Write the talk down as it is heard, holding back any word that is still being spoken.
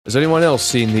Has anyone else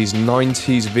seen these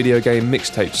 90s video game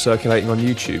mixtapes circulating on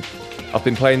YouTube? I've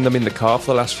been playing them in the car for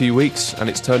the last few weeks and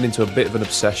it's turned into a bit of an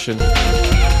obsession.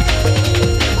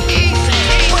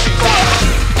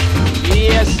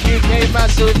 Yes, UK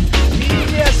Massive.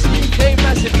 Yes, UK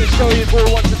Massive, the show you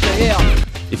all wanted to hear.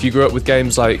 If you grew up with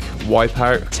games like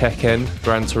Wipeout, Tekken,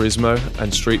 Gran Turismo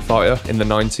and Street Fighter in the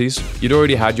 90s, you'd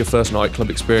already had your first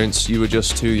nightclub experience, you were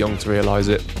just too young to realise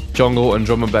it. Jungle and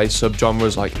drum and bass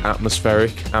subgenres like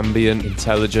atmospheric, ambient,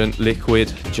 intelligent,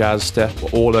 liquid, jazz step were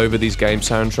all over these game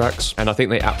soundtracks, and I think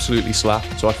they absolutely slap.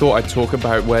 So I thought I'd talk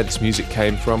about where this music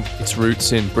came from, its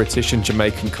roots in British and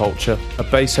Jamaican culture, a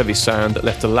bass-heavy sound that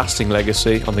left a lasting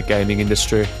legacy on the gaming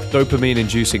industry,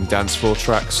 dopamine-inducing dance floor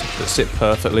tracks that sit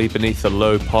perfectly beneath the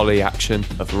low-poly action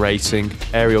of racing,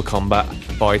 aerial combat,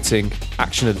 fighting,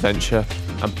 action-adventure,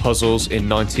 and puzzles in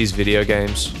 90s video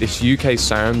games. This UK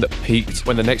sound that peaked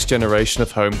when the next generation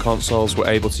of home consoles were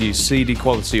able to use CD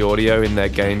quality audio in their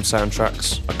game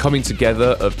soundtracks. A coming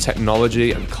together of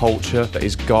technology and culture that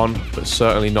is gone, but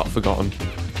certainly not forgotten.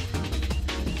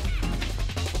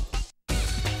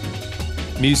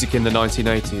 Music in the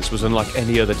 1980s was unlike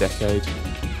any other decade.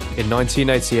 In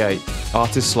 1988,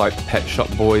 artists like Pet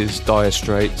Shop Boys, Dire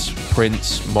Straits,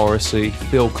 Prince, Morrissey,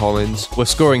 Phil Collins were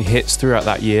scoring hits throughout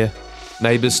that year.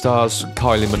 Neighbours stars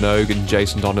Kylie Minogue and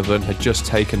Jason Donovan had just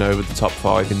taken over the top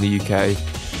 5 in the UK.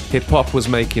 Hip-hop was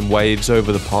making waves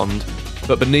over the pond,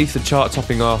 but beneath the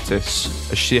chart-topping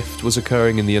artists, a shift was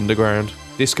occurring in the underground.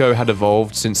 Disco had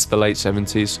evolved since the late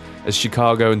 70s, as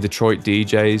Chicago and Detroit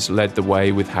DJs led the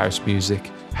way with house music.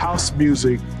 House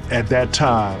music at that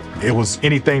time, it was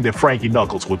anything that Frankie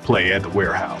Knuckles would play at the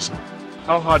warehouse.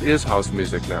 How hot is house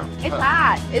music now? It's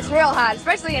hot. It's real hot,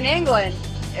 especially in England.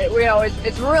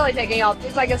 It's really taking off.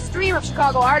 It's like a stream of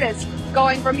Chicago artists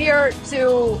going from here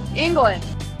to England.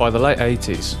 By the late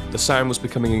 80s, the sound was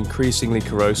becoming increasingly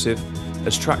corrosive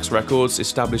as Trax Records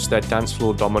established their dance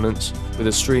floor dominance with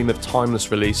a stream of timeless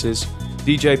releases.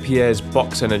 DJ Pierre's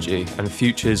Box Energy and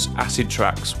Future's Acid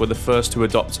tracks were the first to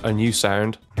adopt a new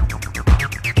sound.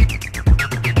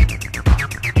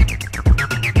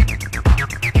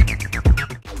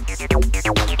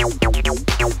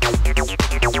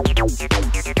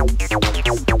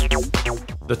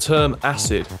 The term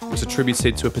acid was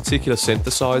attributed to a particular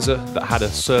synthesizer that had a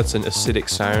certain acidic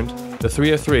sound. The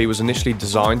 303 was initially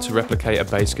designed to replicate a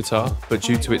bass guitar, but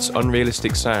due to its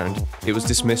unrealistic sound, it was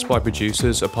dismissed by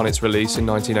producers upon its release in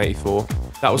 1984.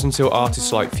 That was until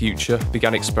artists like Future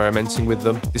began experimenting with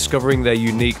them, discovering their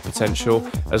unique potential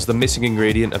as the missing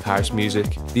ingredient of house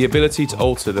music. The ability to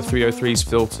alter the 303's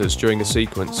filters during a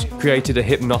sequence created a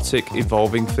hypnotic,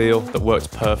 evolving feel that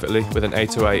worked perfectly with an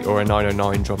 808 or a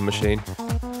 909 drum machine.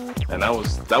 And that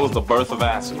was the birth of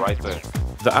acid right there.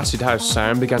 The acid house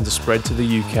sound began to spread to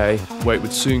the UK, where it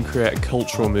would soon create a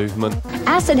cultural movement.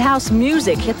 Acid house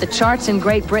music hit the charts in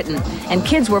Great Britain, and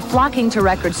kids were flocking to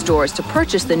record stores to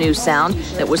purchase the new sound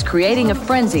that was creating a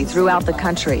frenzy throughout the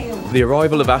country. The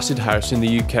arrival of acid house in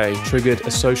the UK triggered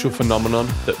a social phenomenon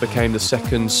that became the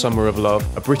second Summer of Love,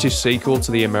 a British sequel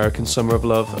to the American Summer of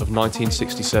Love of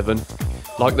 1967.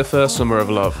 Like the first Summer of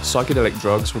Love, psychedelic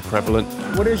drugs were prevalent.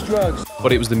 What is drugs?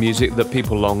 But it was the music that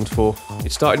people longed for.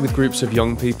 It started with groups of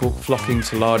young people flocking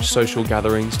to large social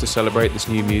gatherings to celebrate this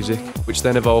new music, which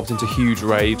then evolved into huge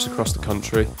raves across the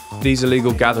country. These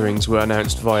illegal gatherings were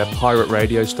announced via pirate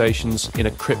radio stations in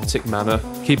a cryptic manner,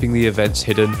 keeping the events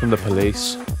hidden from the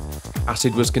police.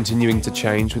 Acid was continuing to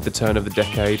change with the turn of the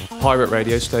decade. Pirate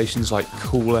radio stations like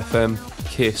Cool FM,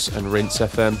 Kiss and Rinse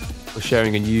FM were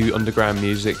sharing a new underground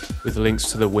music with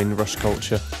links to the Windrush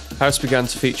culture. House began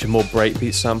to feature more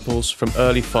breakbeat samples from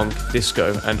early funk,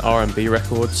 disco and R&B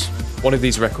records. One of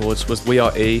these records was We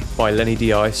Are E by Lenny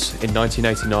D. Ice in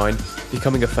 1989,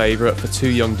 becoming a favourite for two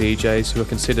young DJs who are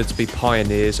considered to be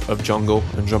pioneers of jungle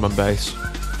and drum and bass,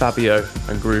 Fabio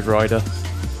and Grooverider.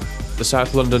 The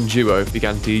South London duo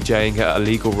began DJing at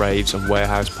illegal raves and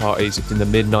warehouse parties in the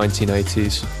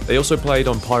mid-1980s. They also played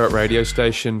on pirate radio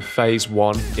station Phase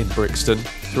 1 in Brixton.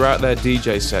 Throughout their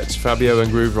DJ sets, Fabio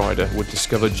and Grooverider would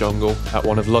discover jungle at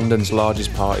one of London's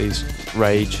largest parties,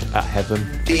 Rage at Heaven.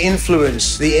 The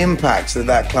influence, the impact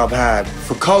that club had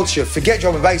for culture, forget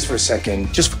drum and bass for a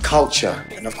second, just for culture.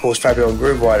 And of course Fabio and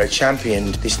Grooverider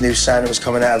championed this new sound that was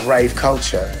coming out of rave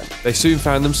culture. They soon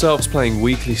found themselves playing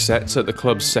weekly sets at the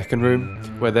club's second room room,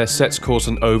 where their sets caused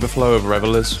an overflow of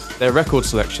revelers. Their record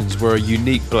selections were a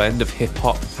unique blend of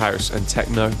hip-hop, house and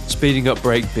techno, speeding up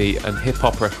breakbeat and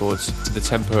hip-hop records to the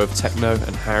tempo of techno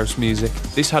and house music.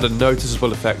 This had a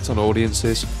noticeable effect on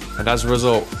audiences, and as a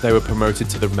result, they were promoted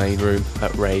to the main room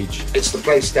at Rage. It's the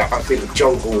place that I think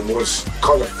jungle was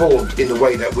kind of formed in the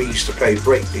way that we used to play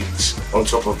breakbeats on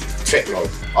top of techno.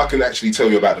 I can actually tell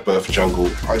you about the birth of jungle.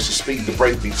 I used to speed the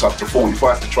breakbeats up to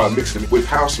 45 to try and mix them with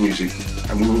house music,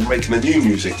 and we were making a new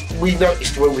music. We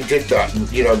noticed when we did that,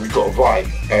 you know, we got a vibe,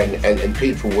 and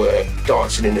people were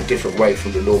dancing in a different way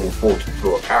from the normal 4th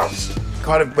floor of house.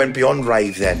 Kind of went beyond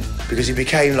rave then, because it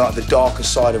became like the darker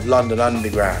side of London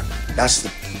underground. That's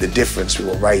the difference with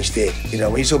what Rage did. You know,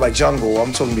 when you talk about jungle,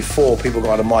 I'm talking before people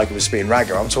got on the mic and were spitting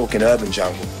ragga, I'm talking urban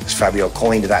jungle. It's Fabio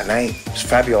coined that name. It's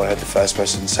Fabio, I heard the first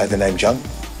person say the name jungle.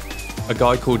 A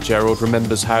guy called Gerald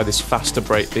remembers how this faster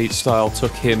breakbeat style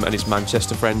took him and his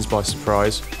Manchester friends by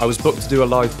surprise. I was booked to do a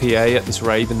live PA at this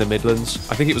rave in the Midlands.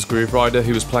 I think it was Grooverider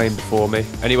who was playing before me.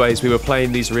 Anyways, we were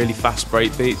playing these really fast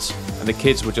breakbeats and the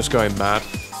kids were just going mad.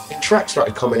 Tracks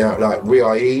started coming out like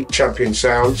RIE, Champion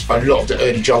Sounds, a lot of the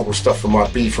early jungle stuff from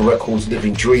my Beaver Records,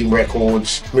 Living Dream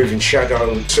Records, Moving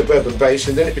Shadow, Suburban Bass,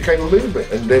 and then it became a movement,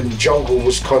 and then jungle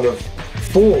was kind of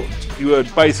formed. You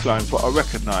heard bass lines what I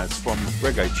recognised from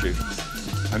reggae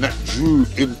tunes, and that drew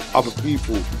in other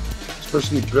people,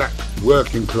 especially black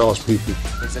working class people.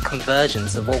 There's a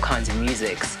convergence of all kinds of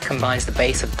musics, combines the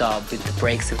bass of dub with the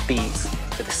breaks of beats,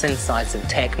 with the synthesizer of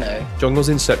techno. Jungle's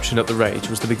inception at the Rage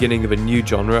was the beginning of a new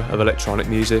genre of electronic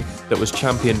music that was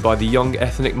championed by the young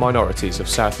ethnic minorities of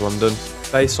South London.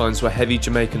 Basslines were heavy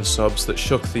Jamaican subs that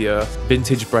shook the earth,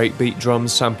 vintage breakbeat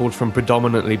drums sampled from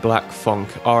predominantly black funk,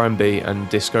 R&B and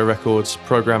disco records,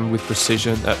 programmed with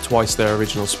precision at twice their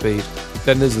original speed.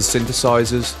 Then there's the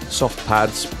synthesizers, soft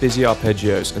pads, busy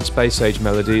arpeggios and space-age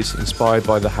melodies inspired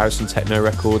by the house and techno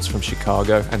records from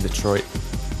Chicago and Detroit.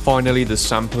 Finally, there's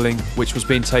sampling, which was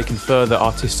being taken further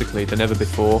artistically than ever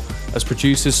before, as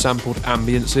producers sampled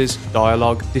ambiences,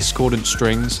 dialogue, discordant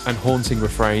strings, and haunting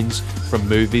refrains from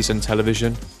movies and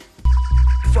television.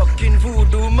 Fucking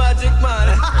voodoo magic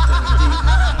man.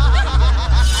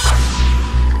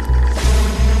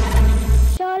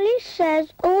 Charlie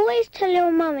says, always tell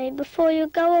your mummy before you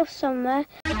go off somewhere.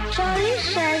 Charlie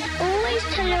says, always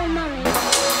tell your mummy.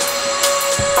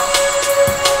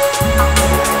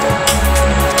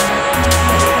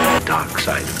 Dark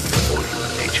side of all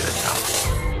human nature now.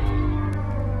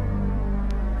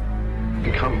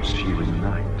 He comes to you in the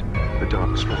night, the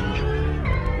dark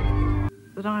stranger.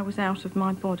 That I was out of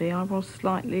my body, I was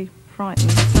slightly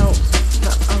frightened. I felt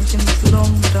that I was in this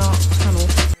long, dark tunnel.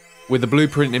 With the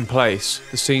blueprint in place,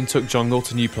 the scene took jungle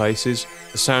to new places.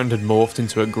 The sound had morphed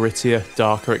into a grittier,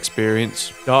 darker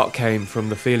experience. Dark came from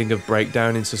the feeling of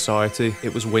breakdown in society.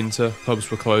 It was winter,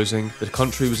 pubs were closing, the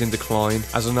country was in decline.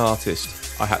 As an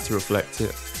artist, I had to reflect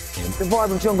it. The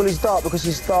vibe of jungle is dark because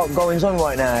there's dark goings on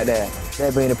right now out there.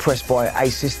 They're being oppressed by a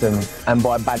system and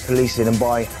by bad policing and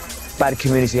by bad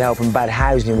community help and bad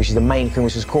housing, which is the main thing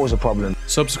which has caused a problem.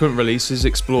 Subsequent releases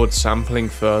explored sampling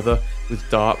further, with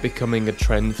dark becoming a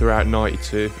trend throughout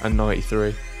 92 and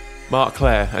 93. Mark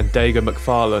Clare and Dago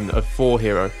McFarlane of 4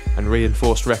 Hero and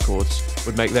Reinforced Records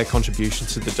would make their contribution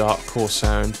to the dark core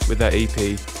sound with their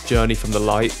EP, Journey from the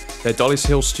Light. Their Dollis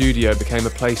Hill studio became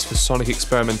a place for sonic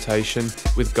experimentation,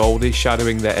 with Goldie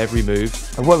shadowing their every move.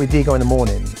 I work with Dago in the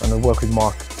morning and I work with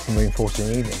Mark in Reinforced in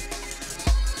the evening.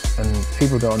 And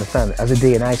people don't understand, as a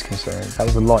DNA is concerned, that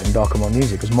was the light and dark of my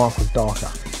music, because Mark was darker,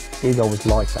 Dago was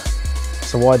lighter.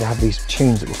 So I'd have these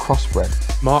tunes that were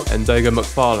crossbred. Mark and Dago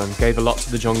McFarlane gave a lot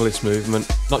to the junglist movement,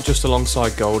 not just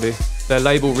alongside Goldie. Their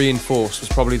label Reinforced was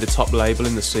probably the top label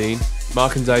in the scene.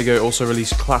 Mark and Dago also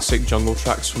released classic jungle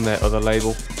tracks from their other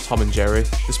label, Tom and Jerry.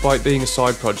 Despite being a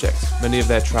side project, many of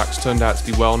their tracks turned out to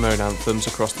be well-known anthems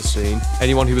across the scene.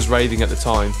 Anyone who was raving at the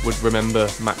time would remember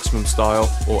Maximum Style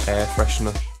or Air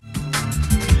Freshener.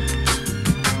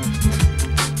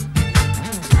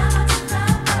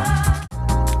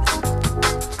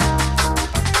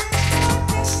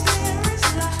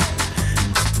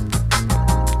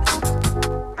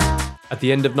 At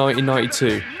the end of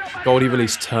 1992, Goldie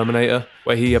released Terminator,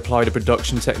 where he applied a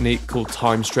production technique called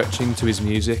time stretching to his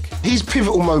music. His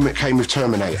pivotal moment came with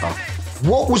Terminator.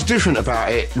 What was different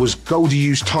about it was Goldie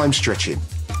used time stretching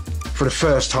for the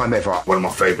first time ever. One of my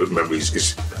favourite memories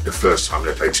is the first time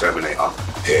they played Terminator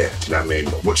here, do you know what I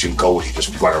mean? Watching Goldie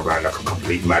just run around like a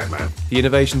complete madman. The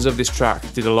innovations of this track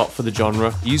did a lot for the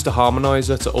genre. He used a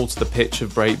harmonizer to alter the pitch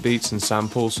of breakbeats and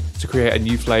samples to create a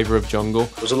new flavour of jungle.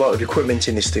 There was a lot of equipment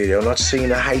in the studio and I'd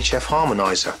seen a HF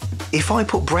harmonizer. If I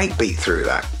put breakbeat through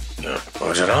that,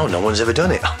 I don't know, no one's ever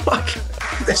done it. I'm like,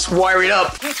 let's wire it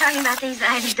up. You're talking about things that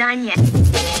I haven't done yet.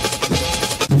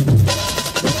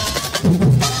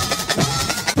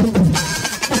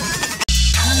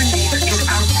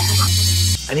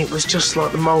 And it was just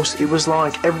like it was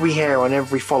like every hair on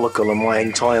every follicle on my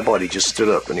entire body just stood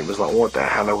up, and it was like, what the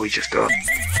hell have we just done?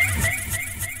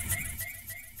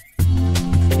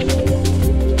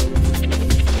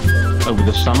 Over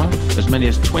the summer, as many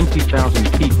as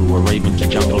 20,000 people were raving to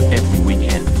jungle every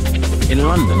weekend. In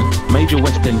London, major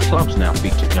West End clubs now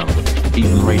feature jungle.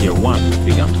 Even Radio 1 has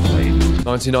begun to play it.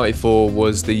 1994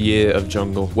 was the year of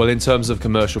jungle. Well, in terms of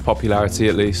commercial popularity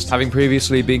at least. Having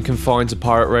previously been confined to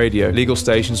pirate radio, legal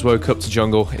stations woke up to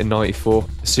jungle in 94.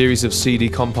 A series of CD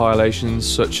compilations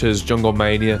such as Jungle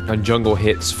Mania and Jungle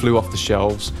Hits flew off the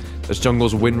shelves as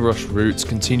jungle's Windrush roots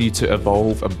continued to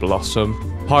evolve and blossom.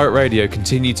 Pirate radio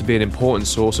continued to be an important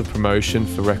source of promotion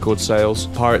for record sales.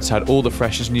 Pirates had all the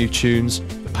freshest new tunes,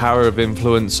 the power of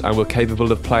influence, and were capable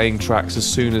of playing tracks as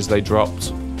soon as they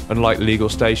dropped, unlike legal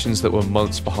stations that were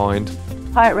months behind.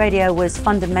 Pirate radio was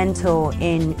fundamental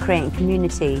in creating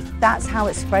community. That's how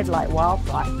it spread like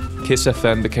wildfire. Kiss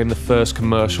FM became the first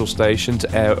commercial station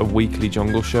to air a weekly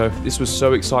jungle show. This was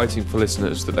so exciting for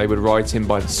listeners that they would write in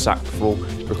by the sackful,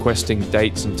 requesting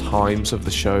dates and times of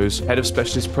the shows. Head of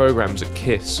specialist programs at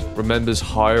Kiss remembers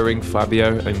hiring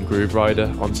Fabio and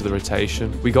Grooverider onto the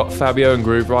rotation. We got Fabio and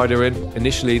Grooverider in.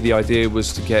 Initially, the idea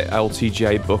was to get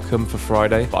LTJ Bookham for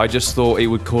Friday, but I just thought it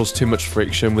would cause too much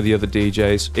friction with the other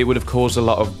DJs. It would have caused a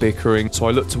lot of bickering, so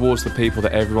I looked towards the people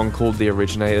that everyone called the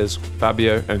originators,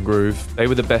 Fabio and Groove. They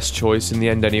were the best choice in the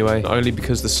end anyway, not only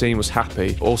because the scene was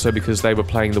happy, but also because they were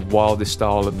playing the wildest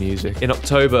style of music. In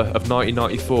October of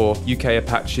 1994, UK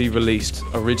Apache released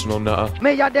Original Nutter,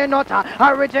 reaching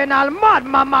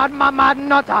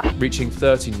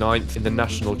 39th in the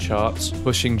national charts,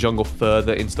 pushing jungle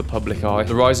further into the public eye.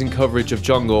 The rising coverage of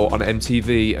jungle on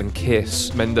MTV and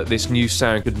Kiss meant that this new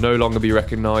sound could no longer be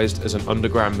recognised as an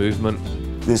underground movement.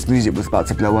 This music was about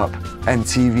to blow up.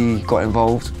 MTV got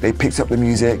involved, they picked up the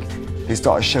music, they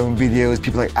started showing videos.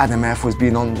 People like Adam F was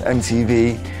being on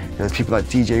MTV. There was people like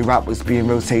DJ Rap was being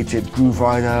rotated,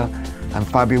 Grooverider, and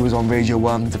Fabio was on Radio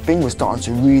 1. The thing was starting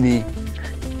to really,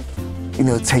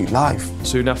 take life.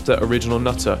 Soon after Original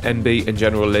Nutter, MB and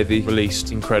General Levy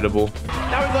released Incredible.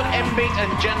 Now we've got M-Beat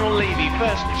and General Levy,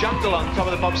 first jungle on Top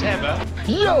of the Pops ever.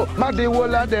 Yo, my day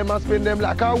all of them, I spin them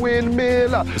like a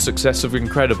windmill. The success of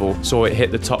Incredible saw it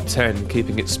hit the top 10,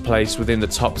 keeping its place within the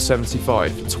top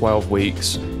 75 for 12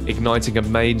 weeks, igniting a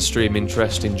mainstream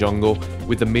interest in jungle,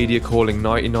 with the media calling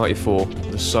 1994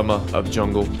 the summer of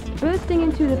jungle. Bursting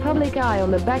into the public eye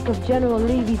on the back of General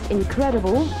Levy's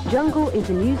Incredible, jungle is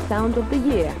the new sound of the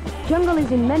year. Jungle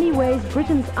is in many ways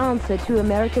Britain's answer to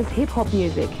America's hip-hop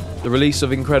music. The release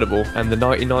of Incredible and the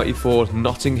 1994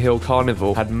 Notting Hill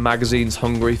Carnival had magazines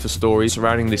hungry for stories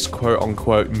surrounding this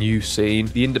quote-unquote new scene.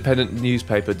 The Independent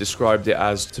newspaper described it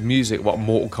as, to music, what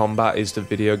Mortal Kombat is to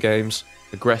video games.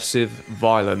 Aggressive,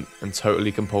 violent, and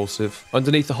totally compulsive.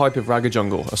 Underneath the hype of ragga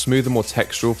jungle, a smoother, more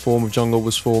textural form of jungle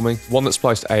was forming, one that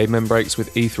spliced amen breaks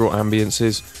with ethereal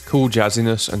ambiences, cool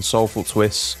jazziness, and soulful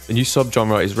twists. The new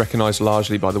subgenre is recognised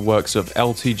largely by the works of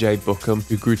LTJ Bookham,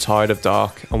 who grew tired of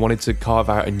dark and wanted to carve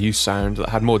out a new sound that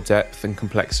had more depth and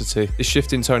complexity. This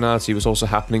shift in tonality was also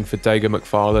happening for Dago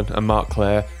McFarlane and Mark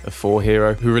Clare of 4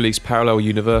 Hero, who released Parallel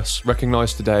Universe,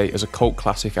 recognised today as a cult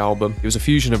classic album. It was a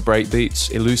fusion of breakbeats,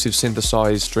 elusive synthesizers,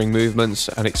 string movements,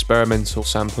 and experimental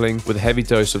sampling with a heavy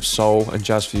dose of soul and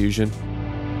jazz fusion.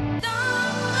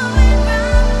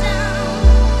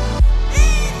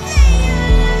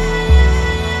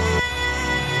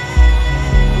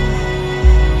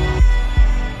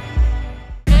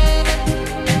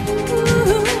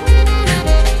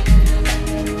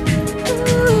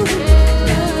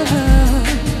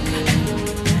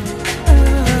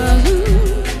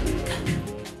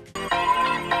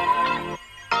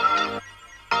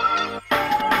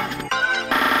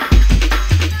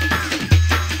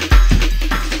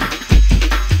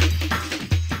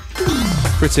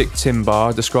 Critic Tim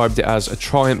Barr described it as a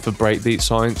triumph of breakbeat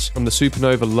science, from the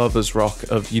supernova lovers rock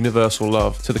of Universal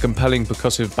Love to the compelling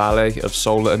percussive ballet of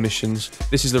solar emissions.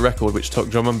 This is the record which took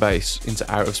drum and bass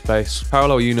into outer space.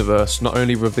 Parallel Universe not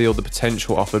only revealed the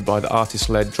potential offered by the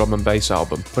artist-led drum and bass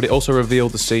album, but it also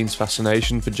revealed the scene's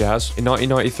fascination for jazz. In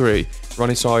 1993,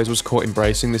 Ronnie Size was caught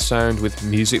embracing this sound with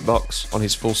Music Box on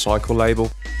his Full Cycle label.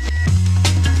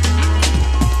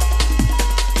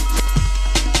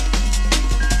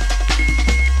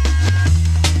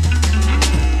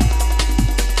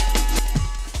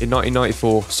 In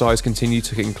 1994, Size continued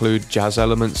to include jazz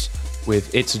elements,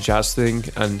 with It's a Jazz Thing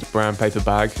and Brown Paper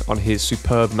Bag on his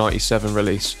superb 97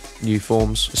 release, New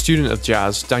Forms. A student of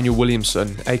jazz, Daniel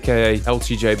Williamson, aka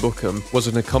LTJ Bookham, was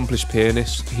an accomplished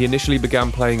pianist. He initially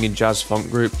began playing in jazz funk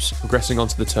groups, progressing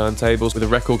onto the turntables with a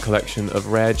record collection of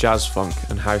rare jazz funk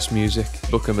and house music.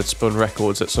 Bookham had spun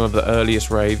records at some of the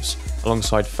earliest raves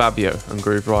alongside Fabio and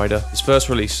Grooverider. His first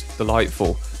release,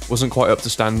 Delightful, wasn't quite up to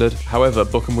standard. However,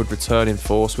 Bookham would return in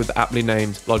force with the aptly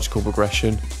named Logical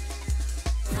Progression.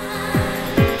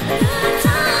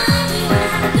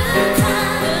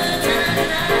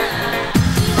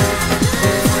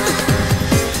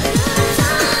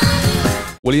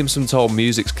 Williamson told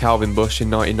Music's Calvin Bush in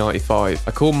 1995,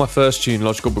 "I called my first tune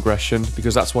Logical Progression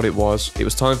because that's what it was. It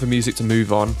was time for music to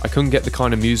move on. I couldn't get the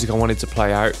kind of music I wanted to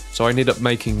play out, so I ended up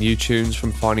making new tunes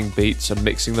from finding beats and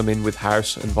mixing them in with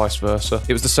house and vice versa.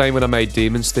 It was the same when I made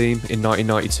Demon's Theme in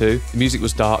 1992. The music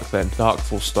was dark then, dark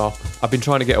full stop. I've been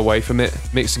trying to get away from it,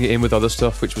 mixing it in with other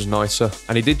stuff which was nicer."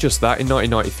 And he did just that in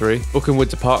 1993. Bookham would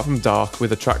depart from dark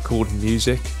with a track called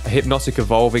Music, a hypnotic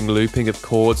evolving looping of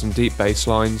chords and deep bass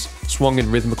lines, swung in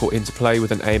rhythmical interplay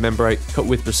with an amen break, cut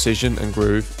with precision and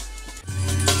groove.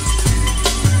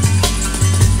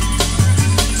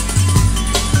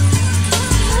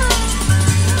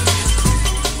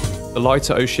 The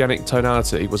lighter oceanic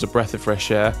tonality was a breath of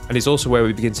fresh air, and is also where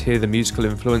we begin to hear the musical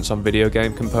influence on video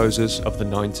game composers of the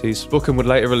 90s. Bookham would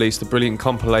later release the brilliant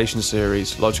compilation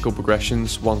series Logical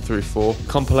Progressions 1 through 4. The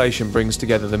compilation brings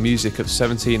together the music of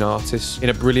 17 artists in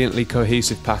a brilliantly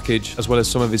cohesive package, as well as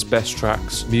some of his best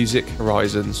tracks, Music,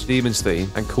 Horizons, Demon's Theme,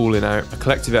 and Coolin' Out, a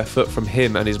collective effort from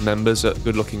him and his members at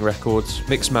Good Looking Records.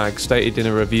 Mixmag stated in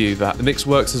a review that the mix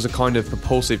works as a kind of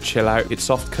propulsive chill out, its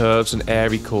soft curves and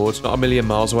airy chords, not a million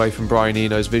miles away from Brian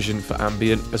Eno's vision for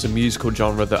ambient as a musical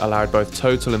genre that allowed both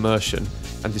total immersion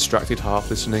and distracted half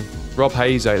listening. Rob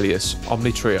Hayes, alias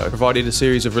Omni Trio, provided a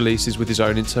series of releases with his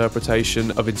own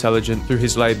interpretation of Intelligent through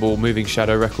his label Moving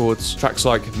Shadow Records. Tracks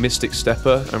like Mystic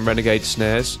Stepper and Renegade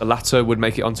Snares, the latter would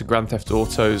make it onto Grand Theft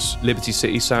Auto's Liberty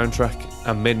City soundtrack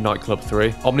and Midnight Club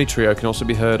 3. Omni Trio can also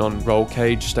be heard on Roll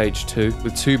Cage Stage 2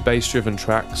 with 2 bass-driven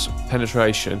tracks,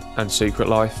 Penetration and Secret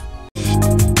Life.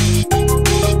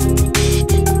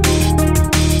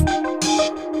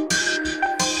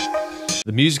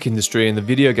 The music industry and the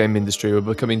video game industry were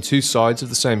becoming two sides of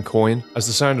the same coin, as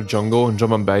the sound of jungle and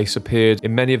drum and bass appeared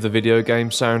in many of the video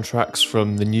game soundtracks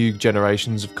from the new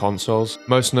generations of consoles,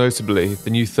 most notably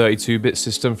the new 32-bit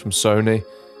system from Sony,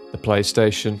 the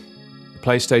PlayStation. The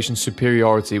PlayStation's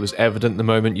superiority was evident the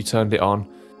moment you turned it on.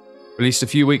 Released a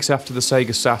few weeks after the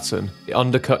Sega Saturn, it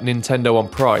undercut Nintendo on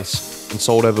price and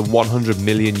sold over 100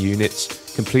 million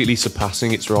units, completely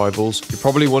surpassing its rivals. You're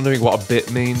probably wondering what a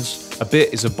bit means. A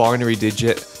bit is a binary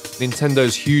digit.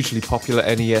 Nintendo's hugely popular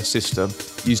NES system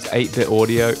used 8-bit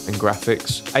audio and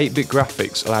graphics. 8-bit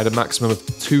graphics allowed a maximum of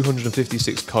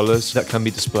 256 colours that can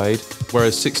be displayed,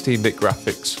 whereas 16-bit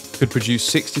graphics could produce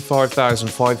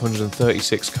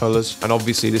 65,536 colours, and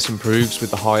obviously this improves with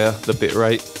the higher the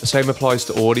bitrate. The same applies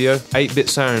to audio. 8-bit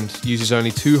sound uses only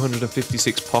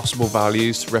 256 possible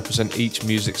values to represent each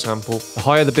music sample. The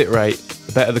higher the bitrate,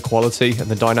 the better the quality and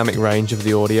the dynamic range of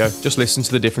the audio. Just listen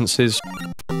to the differences.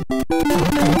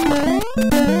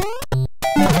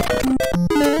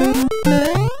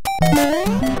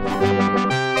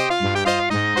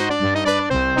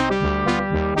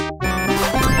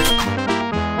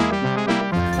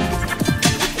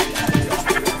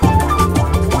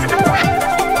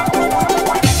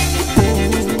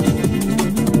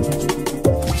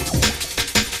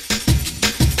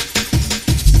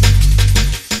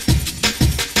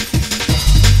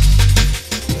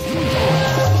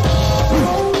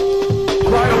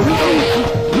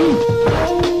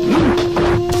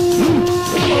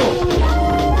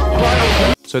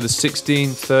 So the 16,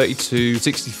 32,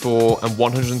 64 and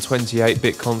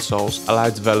 128-bit consoles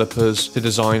allowed developers to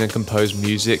design and compose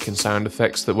music and sound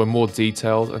effects that were more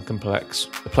detailed and complex.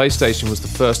 The PlayStation was the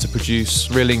first to produce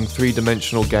thrilling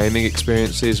three-dimensional gaming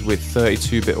experiences with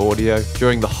 32-bit audio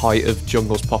during the height of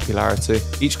Jungle's popularity.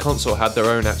 Each console had their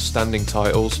own outstanding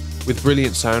titles, with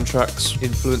brilliant soundtracks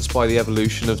influenced by the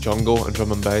evolution of jungle and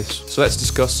drum and bass. So let's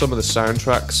discuss some of the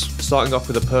soundtracks, starting off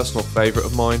with a personal favourite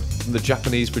of mine from the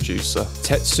Japanese producer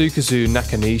Tetsukazu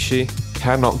Nakanishi.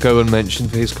 Cannot go unmentioned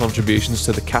for his contributions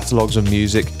to the catalogues of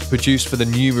music produced for the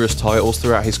numerous titles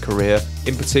throughout his career,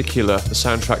 in particular the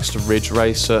soundtracks to Ridge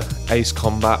Racer, Ace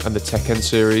Combat and the Tekken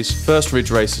series. First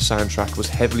Ridge Racer soundtrack was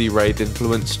heavily rave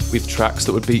influenced, with tracks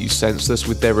that would beat you senseless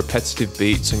with their repetitive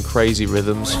beats and crazy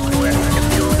rhythms.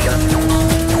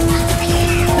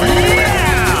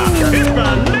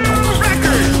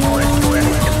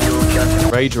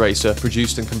 Rage Racer,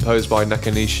 produced and composed by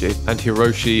Nakanishi and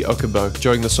Hiroshi Okubo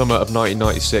during the summer of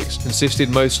 1996,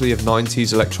 consisted mostly of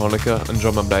 90s electronica and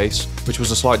drum and bass, which was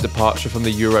a slight departure from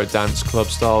the Euro dance club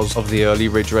styles of the early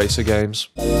Ridge Racer games.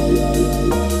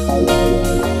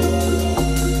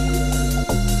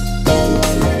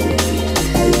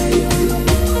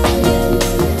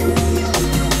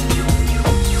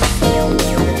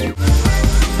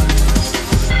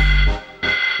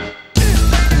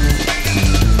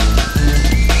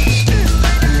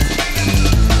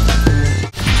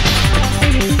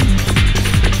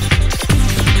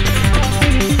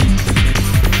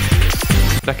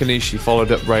 Nakanishi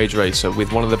followed up Rage Racer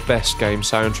with one of the best game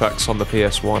soundtracks on the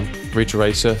PS1, Ridge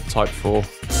Racer Type 4.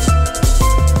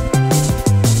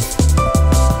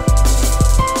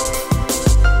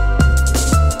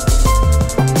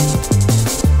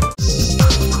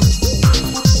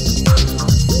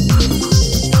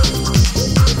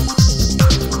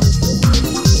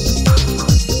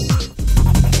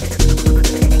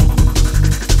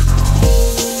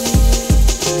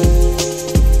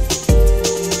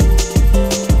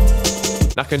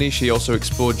 Nakanishi also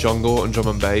explored jungle and drum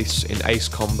and bass in Ace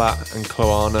Combat and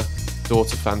Cloana,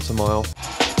 Daughter Phantomile.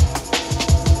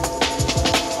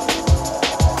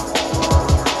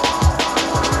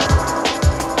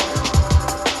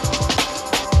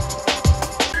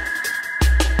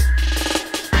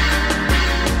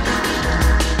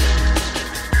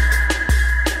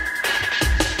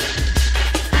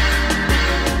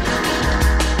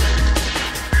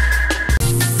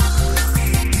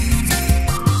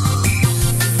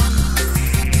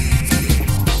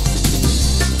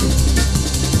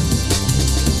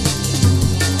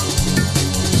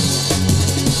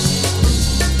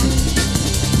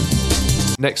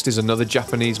 Next is another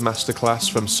Japanese masterclass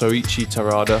from Soichi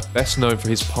Terada, best known for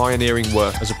his pioneering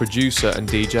work as a producer and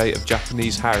DJ of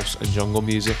Japanese house and jungle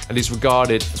music, and is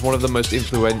regarded as one of the most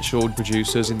influential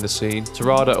producers in the scene.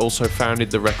 Terada also founded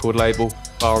the record label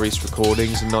Far East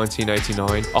Recordings in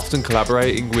 1989, often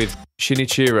collaborating with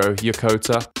Shinichiro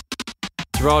Yokota.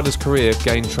 Terada's career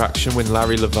gained traction when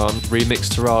Larry Levan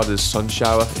remixed Terada's Sun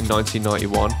Shower in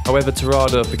 1991. However,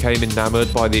 Terada became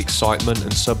enamored by the excitement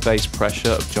and sub-bass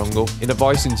pressure of jungle. In a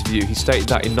Vice interview, he stated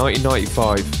that in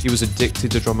 1995, he was addicted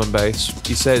to drum and bass.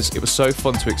 He says, "It was so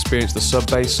fun to experience the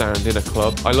sub-bass sound in a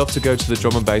club. I love to go to the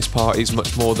drum and bass parties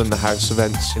much more than the house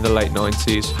events in the late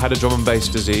 90s. I had a drum and bass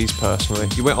disease personally."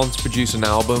 He went on to produce an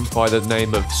album by the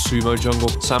name of Sumo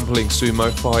Jungle, sampling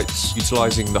sumo fights,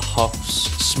 utilizing the huffs,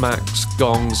 smacks,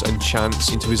 gongs and chants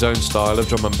into his own style of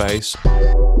drum and bass.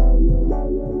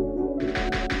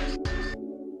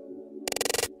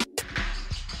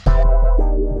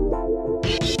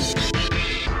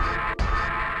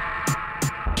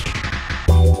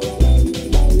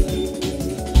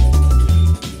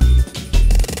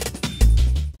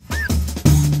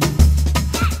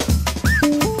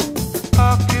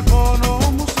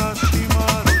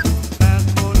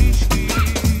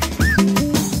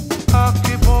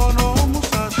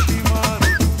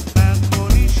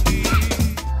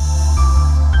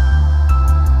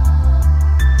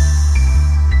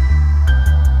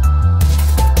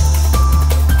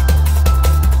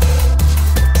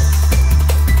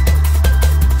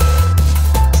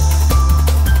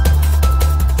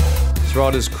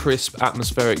 Terada's crisp,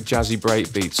 atmospheric, jazzy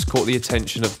breakbeats caught the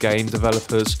attention of game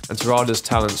developers, and Terada's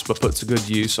talents were put to good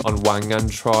use on Wangan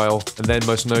Trial, and then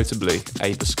most notably,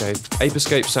 Ape Escape. Ape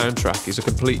Escape soundtrack is a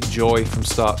complete joy from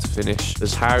start to finish.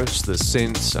 There's house, there's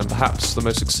synths, and perhaps the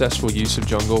most successful use of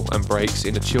jungle and breaks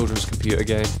in a children's computer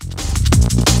game.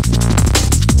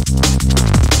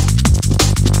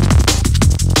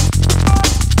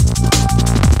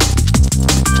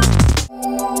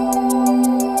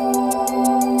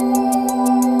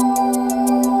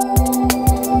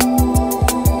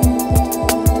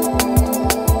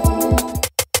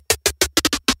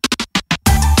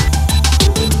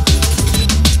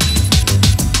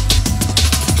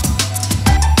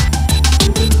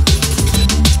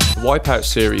 Wipeout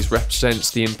series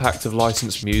represents the impact of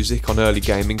licensed music on early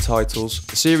gaming titles.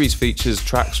 The series features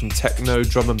tracks from techno,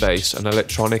 drum and bass, and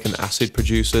electronic and acid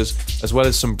producers, as well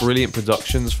as some brilliant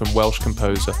productions from Welsh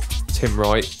composer Tim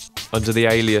Wright under the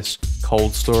alias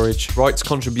Cold Storage. Wright's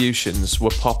contributions were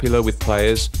popular with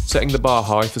players, setting the bar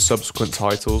high for subsequent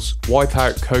titles.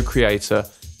 Wipeout co-creator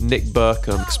Nick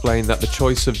Burkham explained that the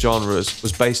choice of genres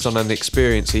was based on an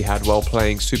experience he had while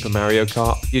playing Super Mario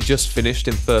Kart. He had just finished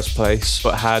in first place,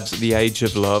 but had The Age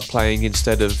of Love playing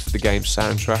instead of the game's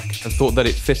soundtrack, and thought that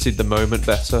it fitted the moment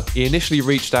better. He initially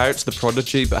reached out to The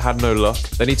Prodigy, but had no luck.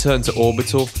 Then he turned to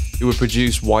Orbital, who would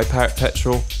produce Wipeout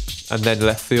Petrol, and then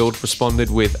Left Field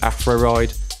responded with Afro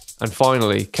Ride, And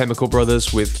finally, Chemical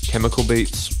Brothers with Chemical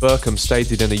Beats. Burkham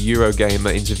stated in a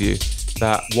Eurogamer interview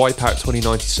that Wipeout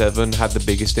 2097 had the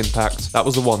biggest impact. That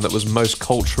was the one that was most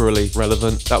culturally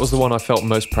relevant. That was the one I felt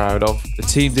most proud of. The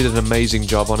team did an amazing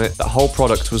job on it. That whole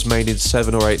product was made in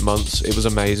 7 or 8 months. It was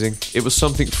amazing. It was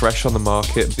something fresh on the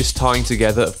market, this tying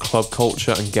together of club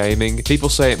culture and gaming. People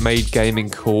say it made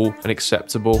gaming cool and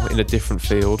acceptable in a different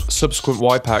field. Subsequent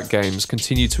Wipeout games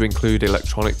continue to include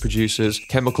electronic producers.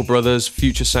 Chemical Brothers,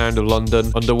 Future Sound of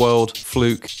London, Underworld,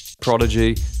 Fluke,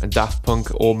 Prodigy and Daft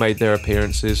Punk all made their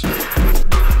appearances.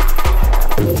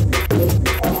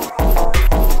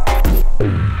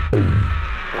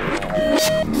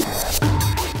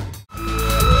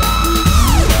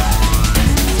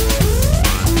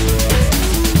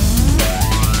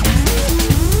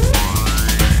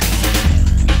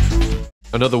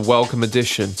 Another welcome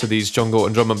addition to these jungle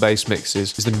and drum and bass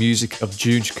mixes is the music of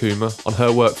June Kuma on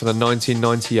her work for the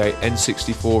 1998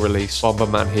 N64 release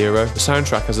Bomberman Hero. The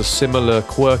soundtrack has a similar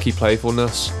quirky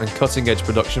playfulness and cutting-edge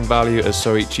production value as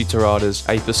Soichi Terada's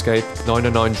Ape Escape.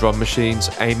 909 drum machines,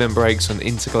 amen breaks and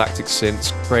intergalactic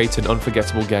synths create an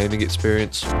unforgettable gaming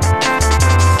experience.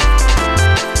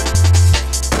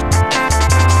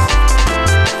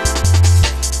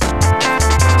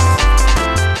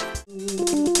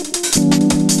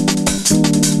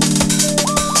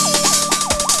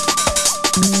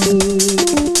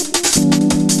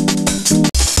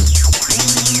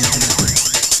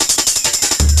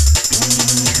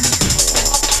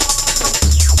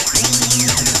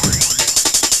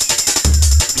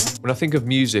 When I think of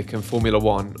music and Formula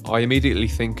One, I immediately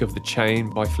think of The Chain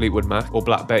by Fleetwood Mac, or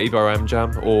Black Betty by Ram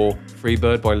Jam, or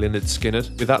Freebird by Lynyrd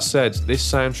Skynyrd. With that said, this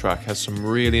soundtrack has some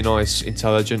really nice,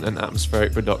 intelligent and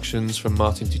atmospheric productions from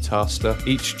Martin Tutasta.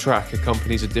 Each track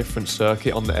accompanies a different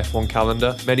circuit on the F1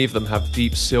 calendar. Many of them have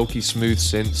deep, silky, smooth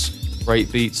synths,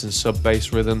 great beats and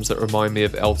sub-bass rhythms that remind me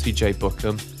of LTJ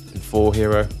Buckham and 4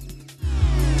 Hero.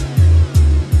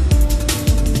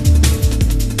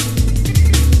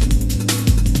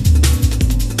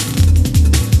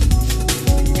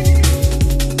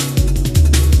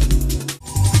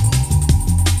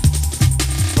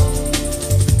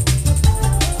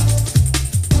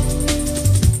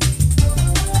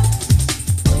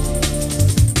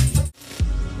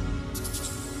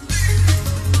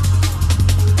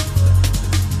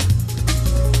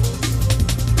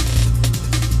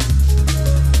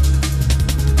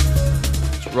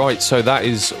 Right, so that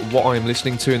is what I'm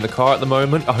listening to in the car at the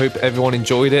moment. I hope everyone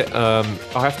enjoyed it. I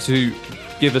have to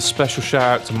give a special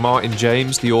shout out to Martin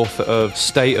James, the author of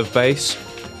State of Bass.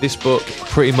 This book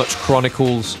pretty much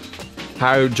chronicles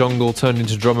how jungle turned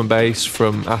into drum and bass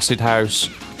from acid house.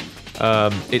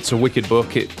 It's a wicked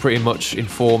book. It pretty much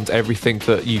informed everything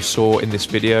that you saw in this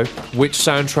video. Which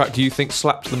soundtrack do you think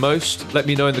slapped the most? Let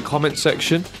me know in the comment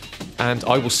section, and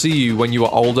I will see you when you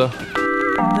are older.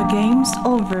 The game's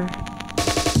over.